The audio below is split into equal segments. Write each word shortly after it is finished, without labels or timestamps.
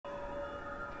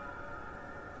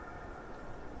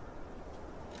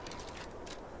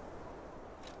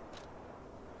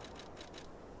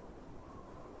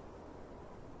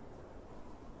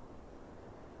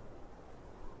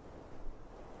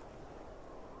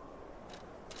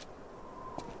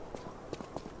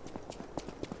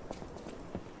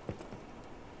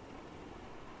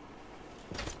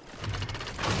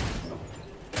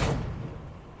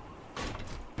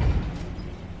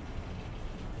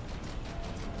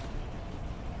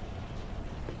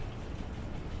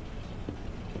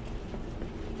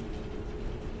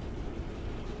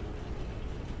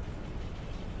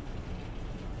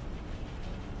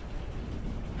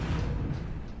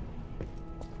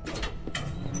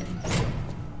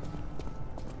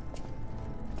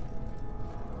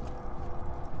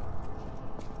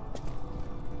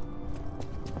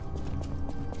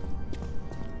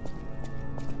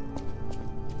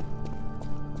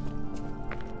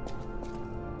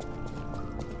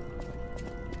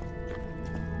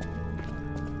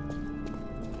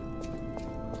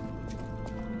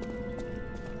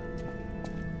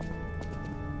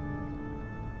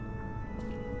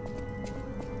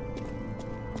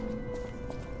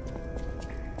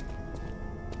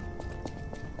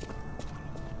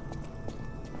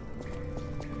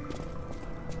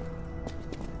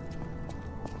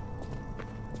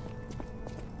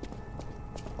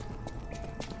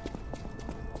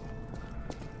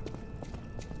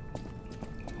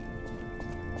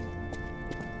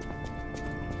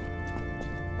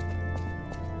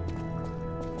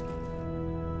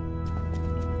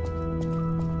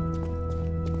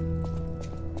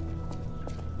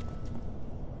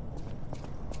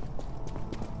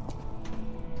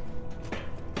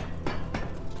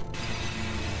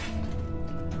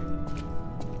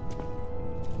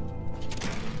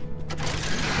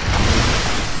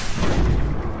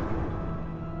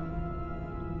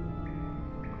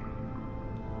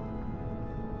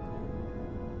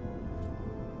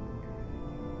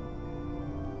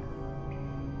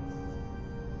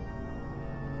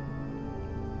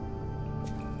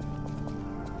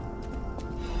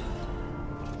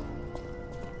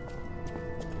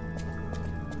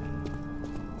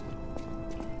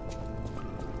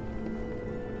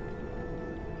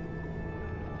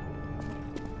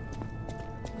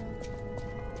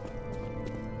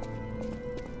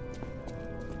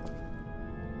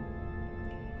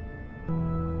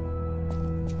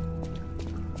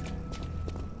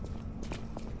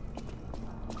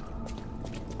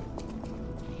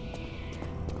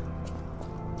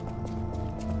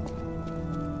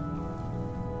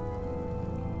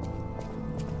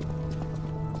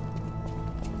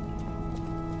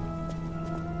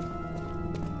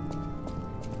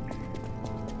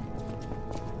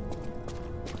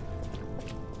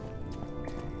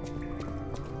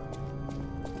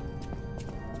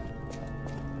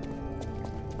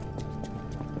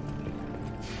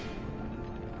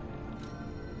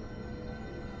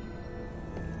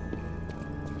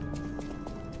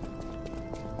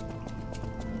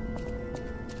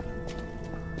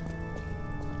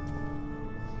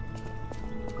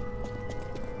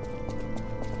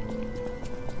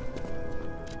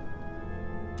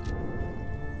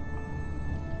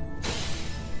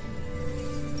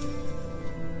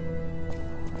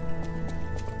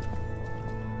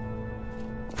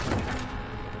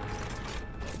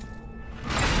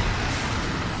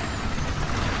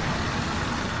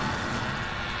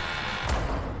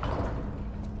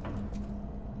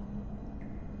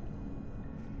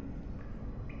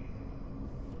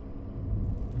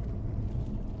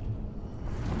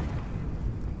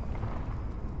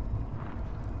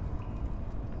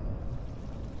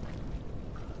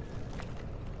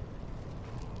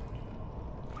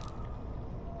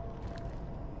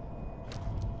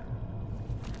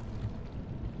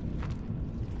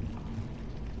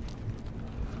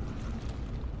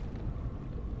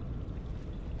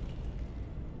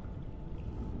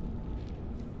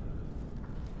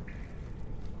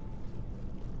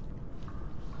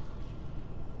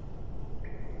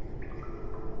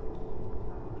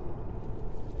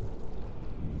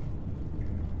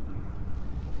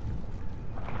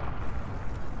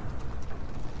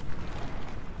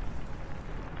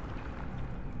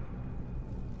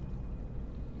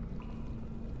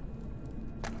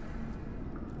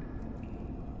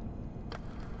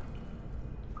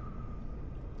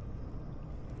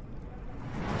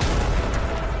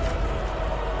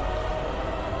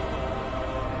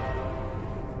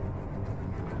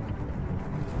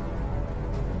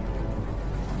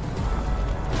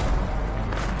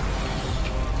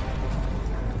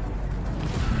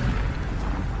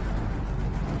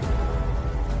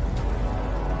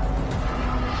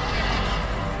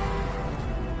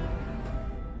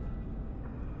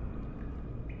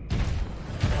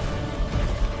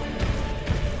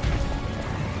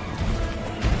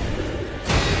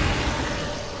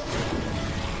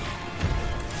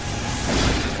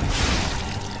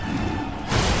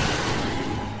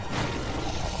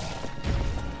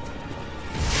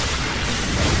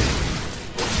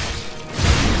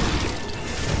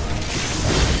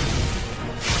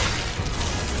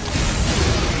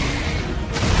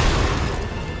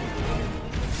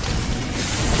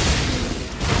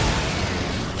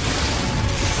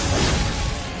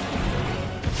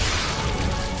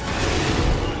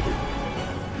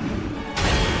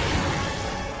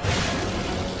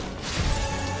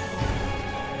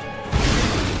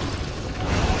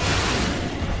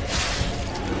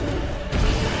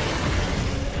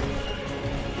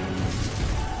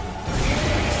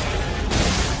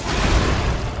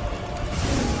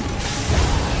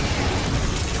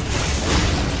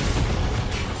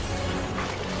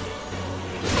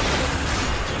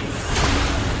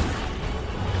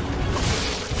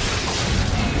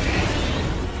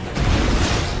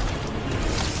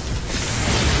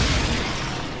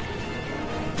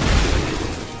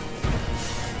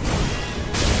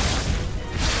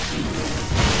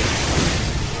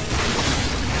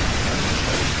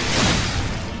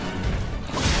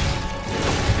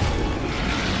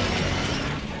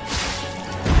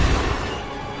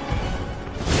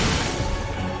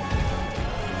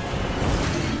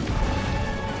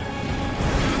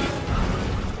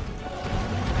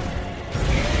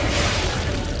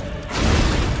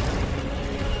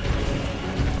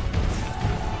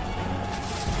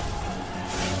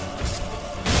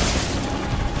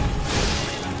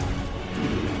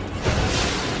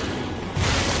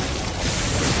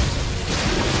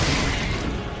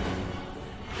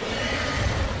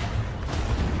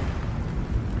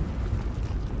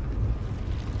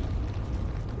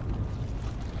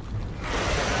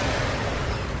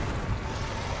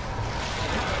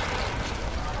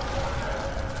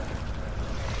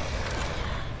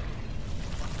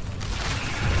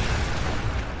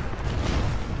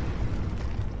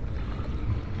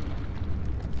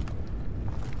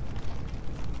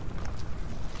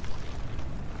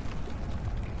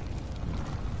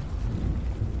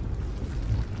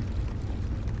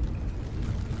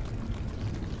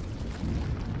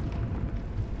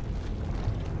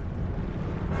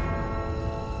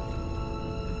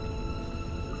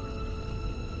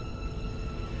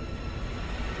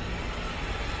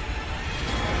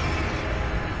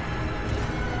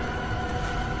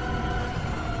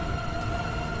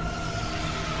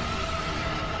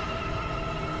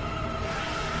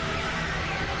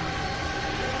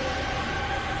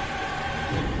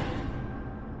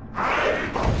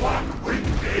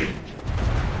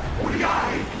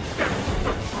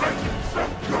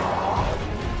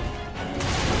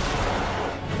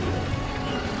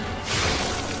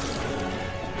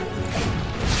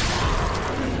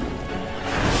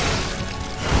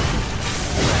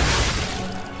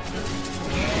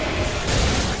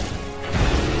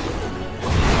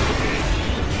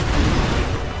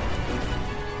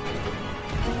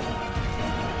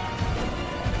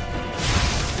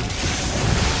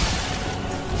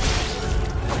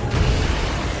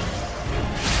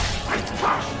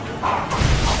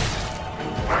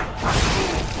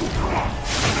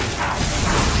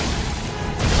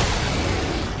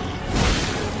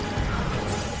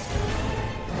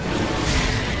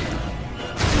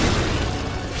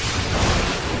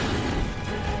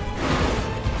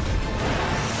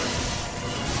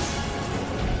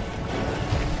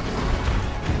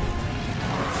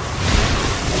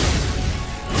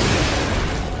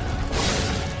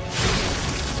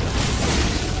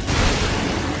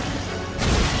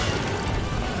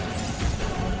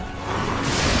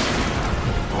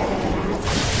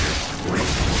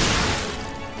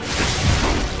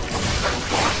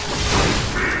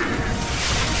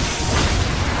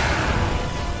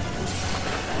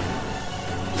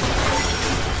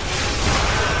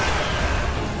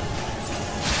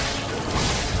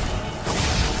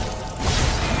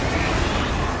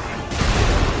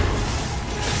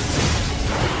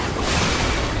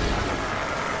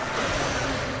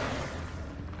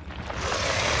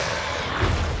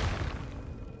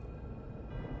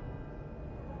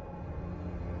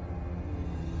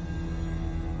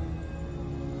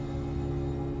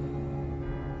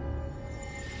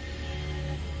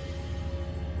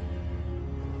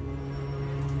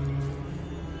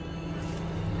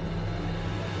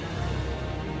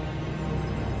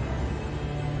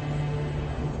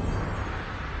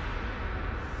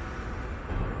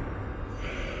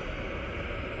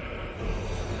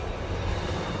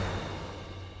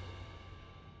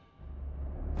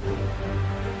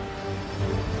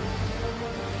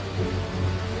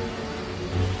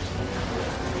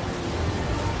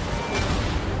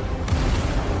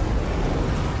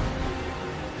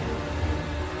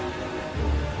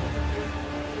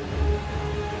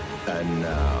And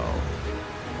now,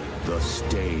 the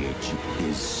stage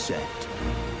is set.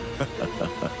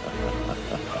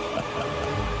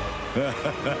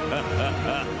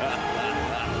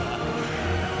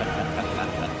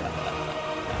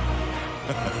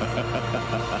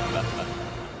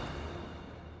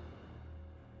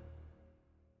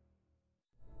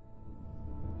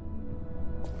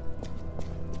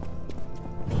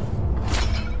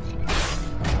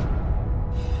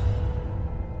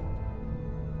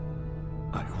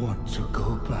 I want to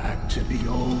go back to the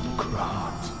old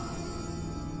Krat.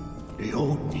 The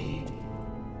old me.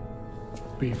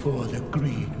 Before the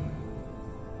greed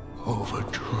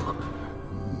overtook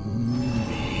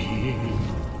me.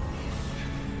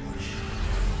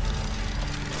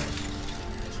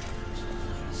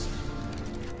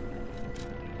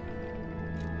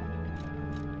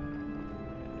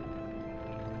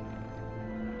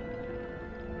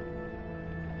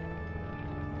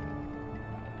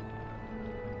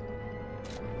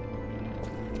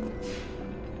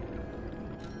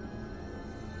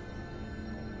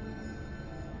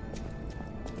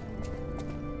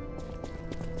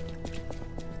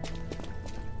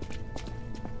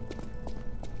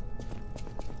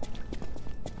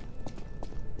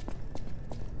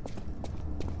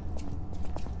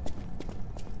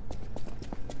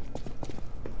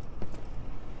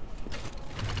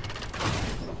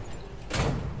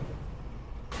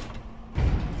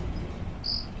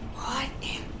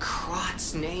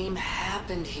 Name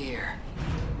happened here?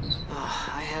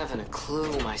 Oh, I haven't a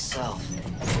clue myself.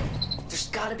 There's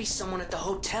gotta be someone at the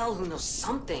hotel who knows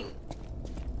something.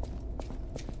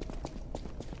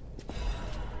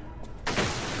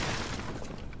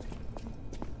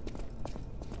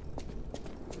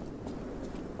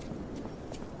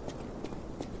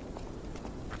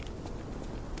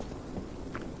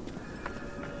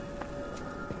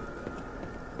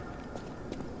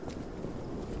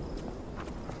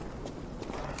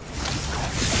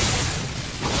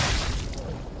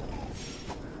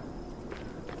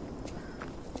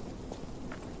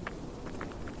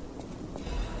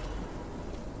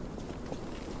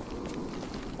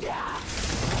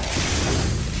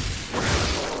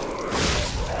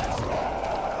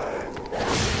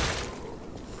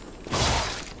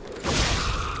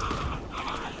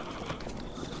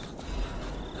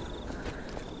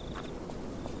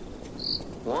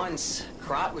 Once,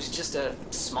 Krat was just a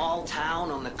small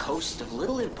town on the coast of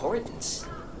little importance.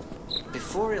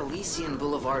 Before Elysian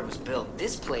Boulevard was built,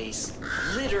 this place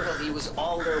literally was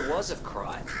all there was of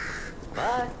Krat.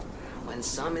 But when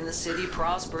some in the city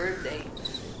prospered,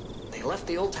 they left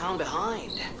the old town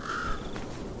behind.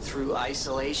 Through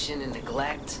isolation and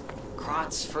neglect,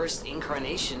 Krat's first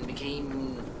incarnation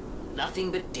became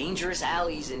nothing but dangerous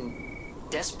alleys and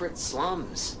desperate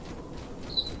slums.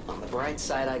 On the bright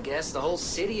side, I guess, the whole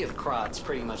city of Krat's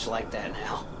pretty much like that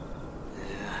now.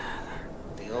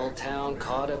 The old town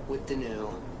caught up with the new.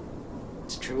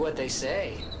 It's true what they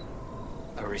say.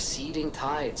 A receding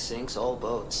tide sinks all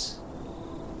boats.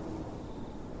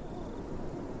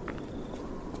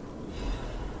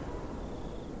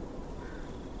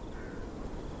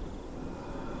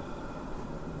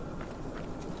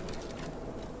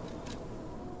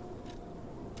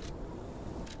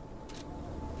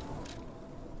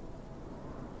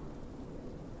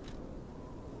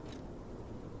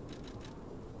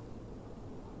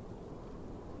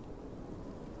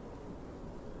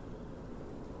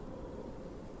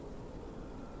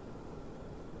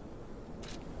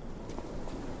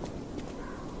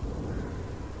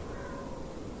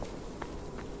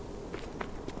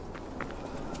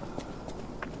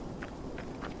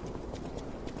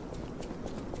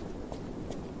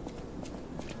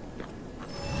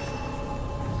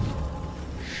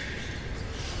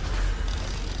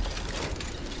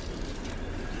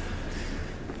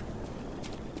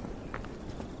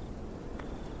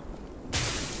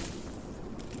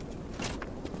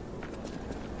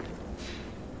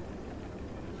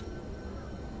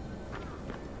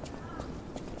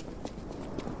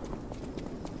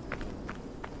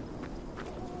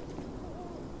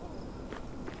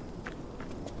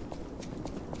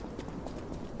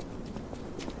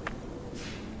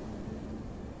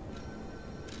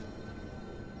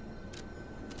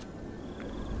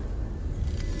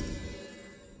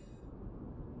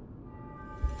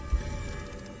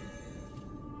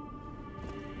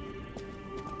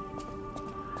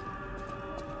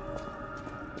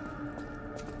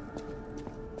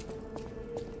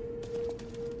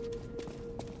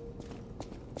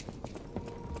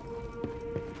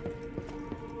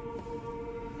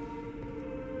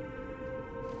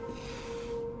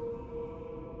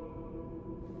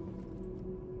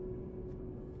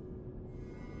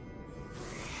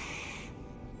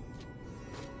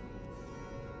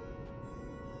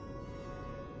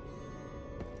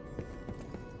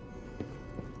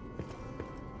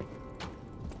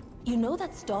 You know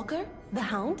that stalker? The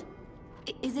Hound?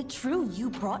 Is it true you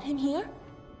brought him here?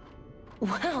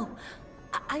 Wow,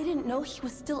 I didn't know he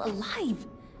was still alive.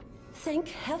 Thank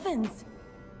heavens.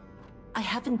 I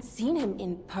haven't seen him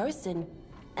in person,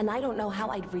 and I don't know how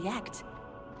I'd react.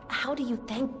 How do you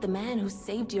thank the man who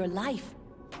saved your life?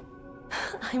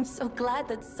 I'm so glad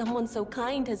that someone so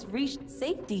kind has reached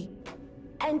safety.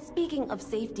 And speaking of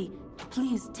safety,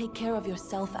 please take care of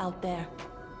yourself out there.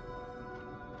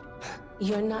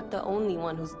 You're not the only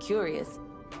one who's curious.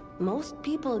 Most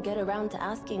people get around to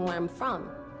asking where I'm from.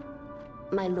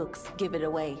 My looks give it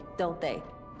away, don't they?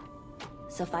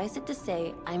 Suffice it to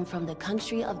say, I'm from the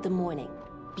country of the morning,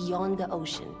 beyond the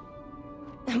ocean.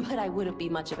 But I wouldn't be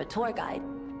much of a tour guide.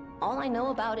 All I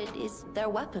know about it is their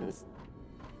weapons.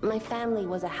 My family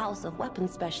was a house of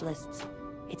weapons specialists.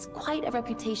 It's quite a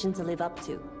reputation to live up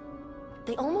to.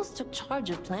 They almost took charge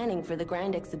of planning for the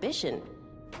grand exhibition.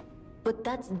 But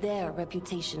that's their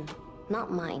reputation,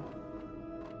 not mine.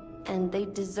 And they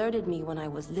deserted me when I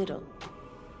was little.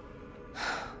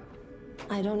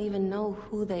 I don't even know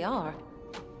who they are.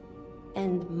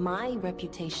 And my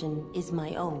reputation is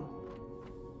my own.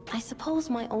 I suppose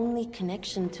my only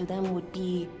connection to them would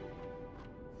be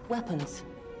weapons.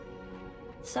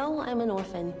 So I'm an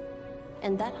orphan,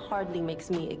 and that hardly makes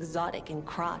me exotic in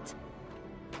Krat.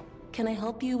 Can I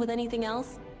help you with anything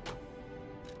else?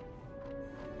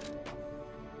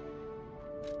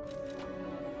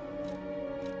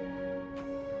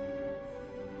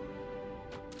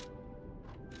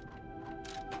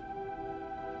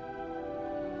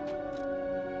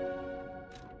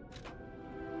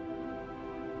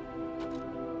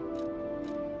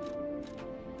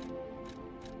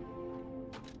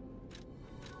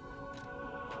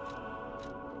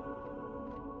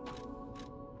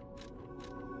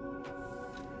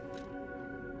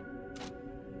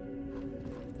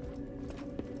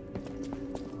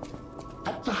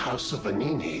 At the House of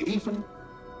Vanini, even...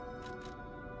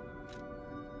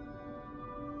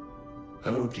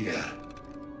 Oh dear.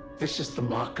 This is the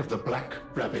mark of the Black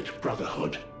Rabbit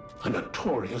Brotherhood, a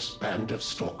notorious band of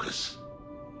stalkers.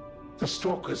 The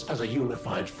stalkers as a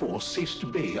unified force ceased to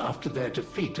be after their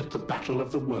defeat at the Battle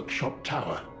of the Workshop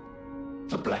Tower.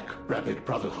 The Black Rabbit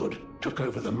Brotherhood took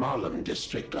over the Marlem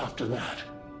district after that.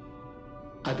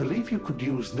 I believe you could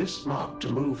use this mark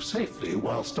to move safely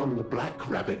whilst on the Black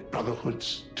Rabbit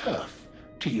Brotherhood's turf,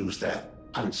 to use their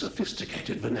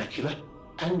unsophisticated vernacular,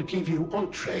 and give you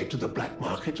entree to the black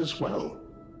market as well.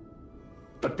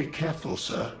 But be careful,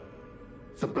 sir.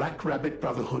 The Black Rabbit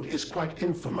Brotherhood is quite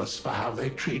infamous for how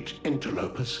they treat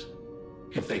interlopers.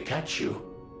 If they catch you,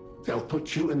 they'll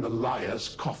put you in the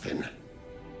liar's coffin.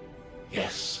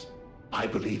 Yes, I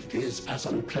believe it is as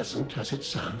unpleasant as it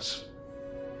sounds.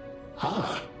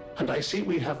 Ah, and I see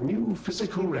we have new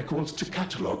physical records to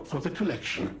catalogue for the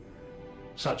collection.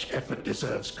 Such effort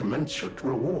deserves commensurate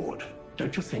reward,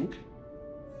 don't you think?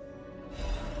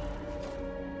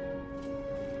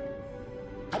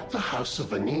 At the House of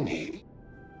Vanini...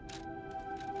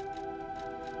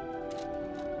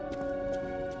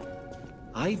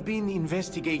 I've been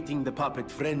investigating the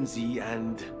puppet frenzy,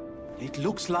 and it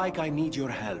looks like I need your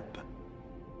help.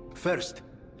 First,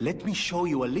 let me show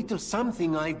you a little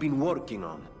something I've been working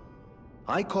on.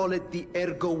 I call it the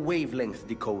Ergo Wavelength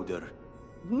Decoder.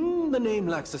 The name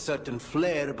lacks a certain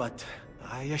flair, but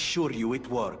I assure you it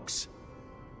works.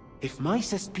 If my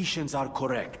suspicions are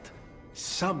correct,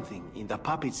 something in the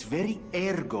puppet's very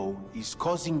ergo is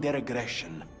causing their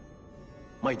aggression.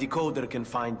 My decoder can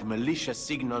find malicious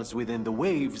signals within the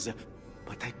waves,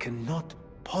 but I cannot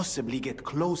possibly get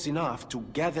close enough to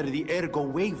gather the ergo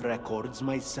wave records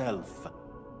myself.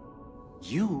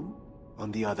 You,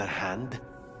 on the other hand,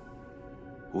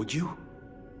 would you?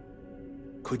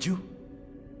 Could you?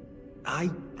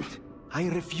 I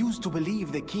refuse to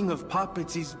believe the King of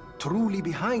Puppets is truly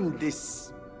behind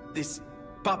this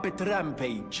puppet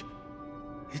rampage.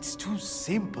 It's too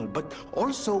simple, but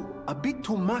also a bit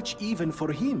too much even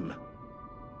for him.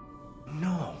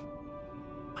 No.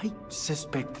 I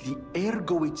suspect the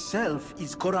ergo itself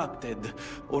is corrupted,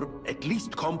 or at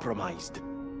least compromised.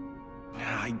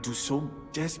 I do so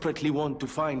desperately want to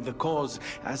find the cause,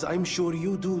 as I'm sure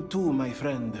you do too, my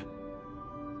friend.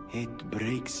 It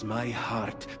breaks my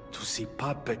heart to see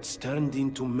puppets turned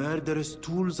into murderous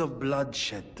tools of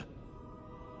bloodshed.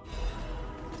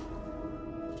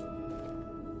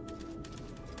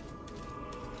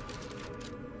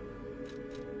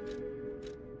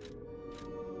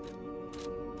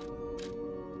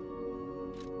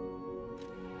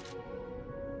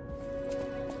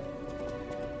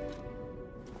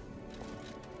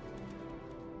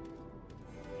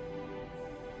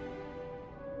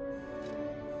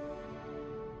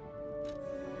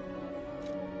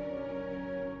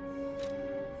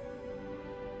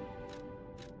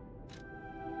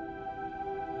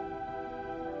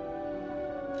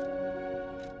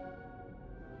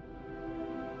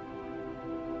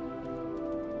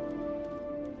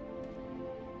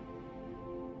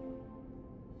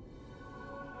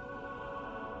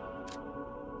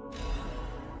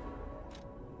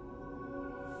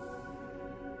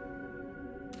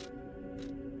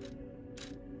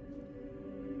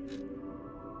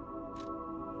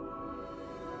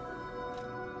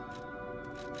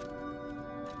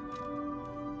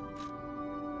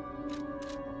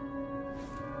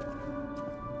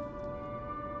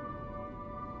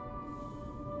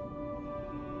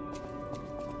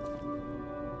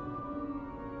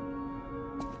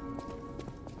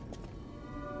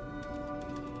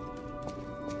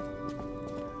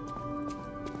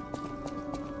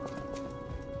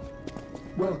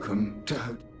 Welcome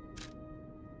to...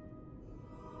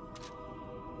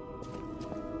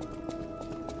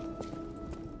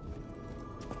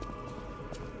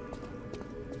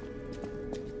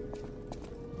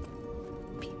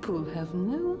 People have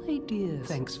no idea.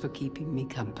 Thanks for keeping me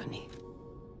company.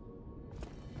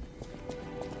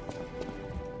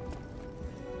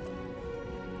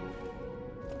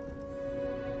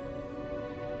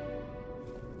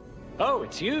 Oh,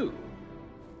 it's you.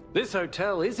 This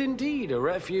hotel is indeed a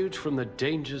refuge from the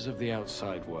dangers of the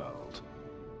outside world.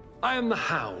 I am the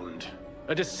Hound,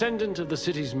 a descendant of the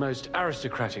city's most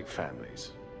aristocratic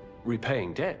families.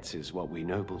 Repaying debts is what we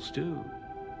nobles do.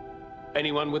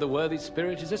 Anyone with a worthy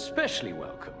spirit is especially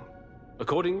welcome.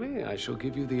 Accordingly, I shall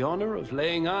give you the honor of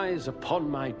laying eyes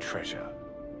upon my treasure.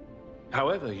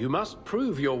 However, you must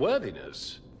prove your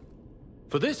worthiness.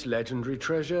 For this legendary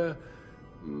treasure,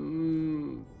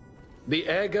 the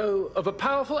ergo of a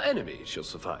powerful enemy shall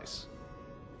suffice.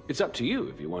 It's up to you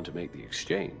if you want to make the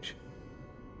exchange.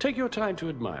 Take your time to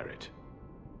admire it.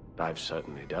 I've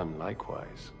certainly done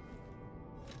likewise.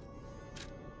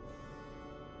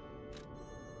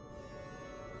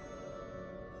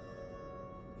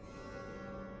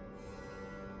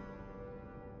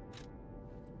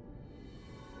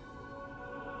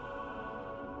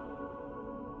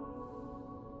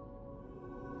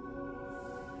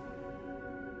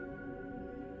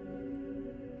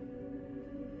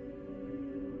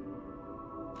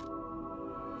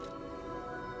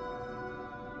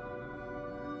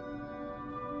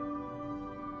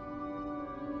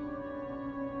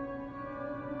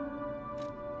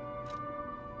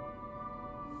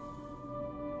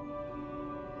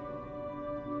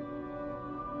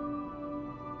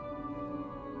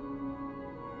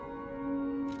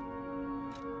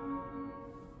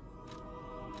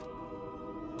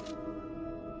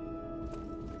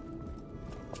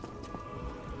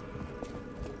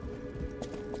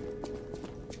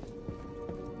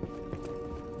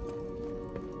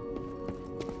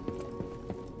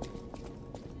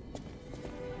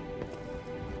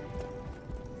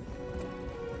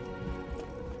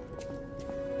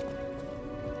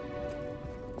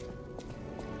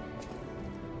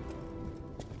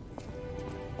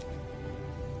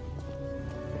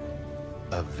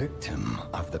 A victim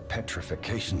of the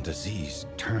petrification disease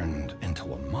turned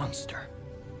into a monster.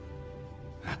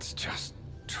 That's just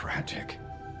tragic.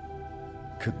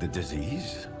 Could the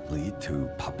disease lead to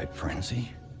puppet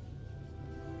frenzy?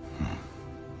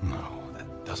 No,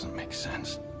 that doesn't make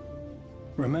sense.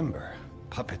 Remember,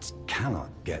 puppets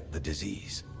cannot get the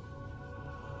disease.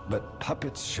 But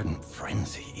puppets shouldn't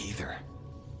frenzy either.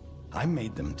 I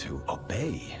made them to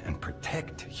obey and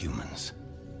protect humans,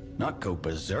 not go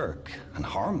berserk and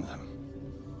harm them.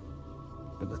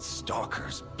 But the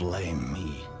stalkers blame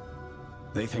me.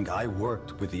 They think I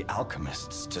worked with the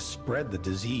alchemists to spread the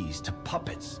disease to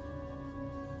puppets.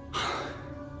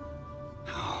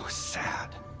 How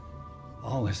sad.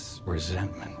 All this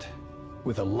resentment,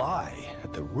 with a lie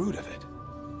at the root of it.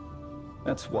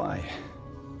 That's why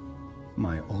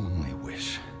my only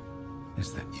wish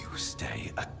is that you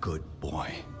stay a good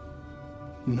boy.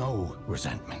 No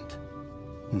resentment.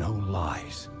 No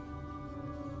lies.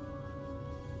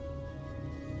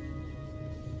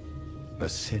 The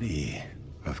city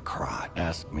of Krat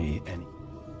asked me any...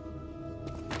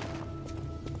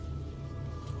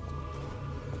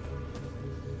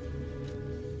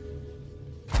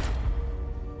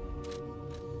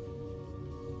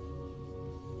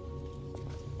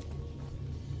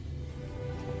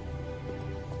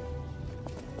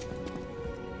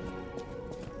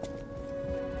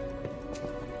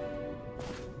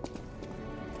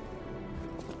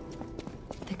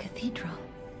 The cathedral.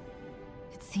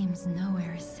 It seems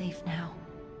nowhere is safe now.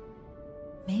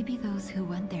 Maybe those who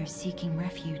went there seeking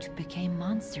refuge became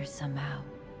monsters somehow.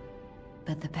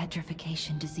 But the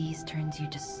petrification disease turns you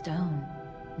to stone,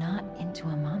 not into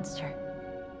a monster.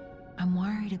 I'm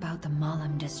worried about the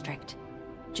Malam district,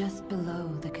 just below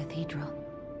the cathedral.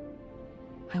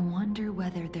 I wonder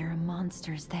whether there are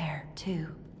monsters there, too.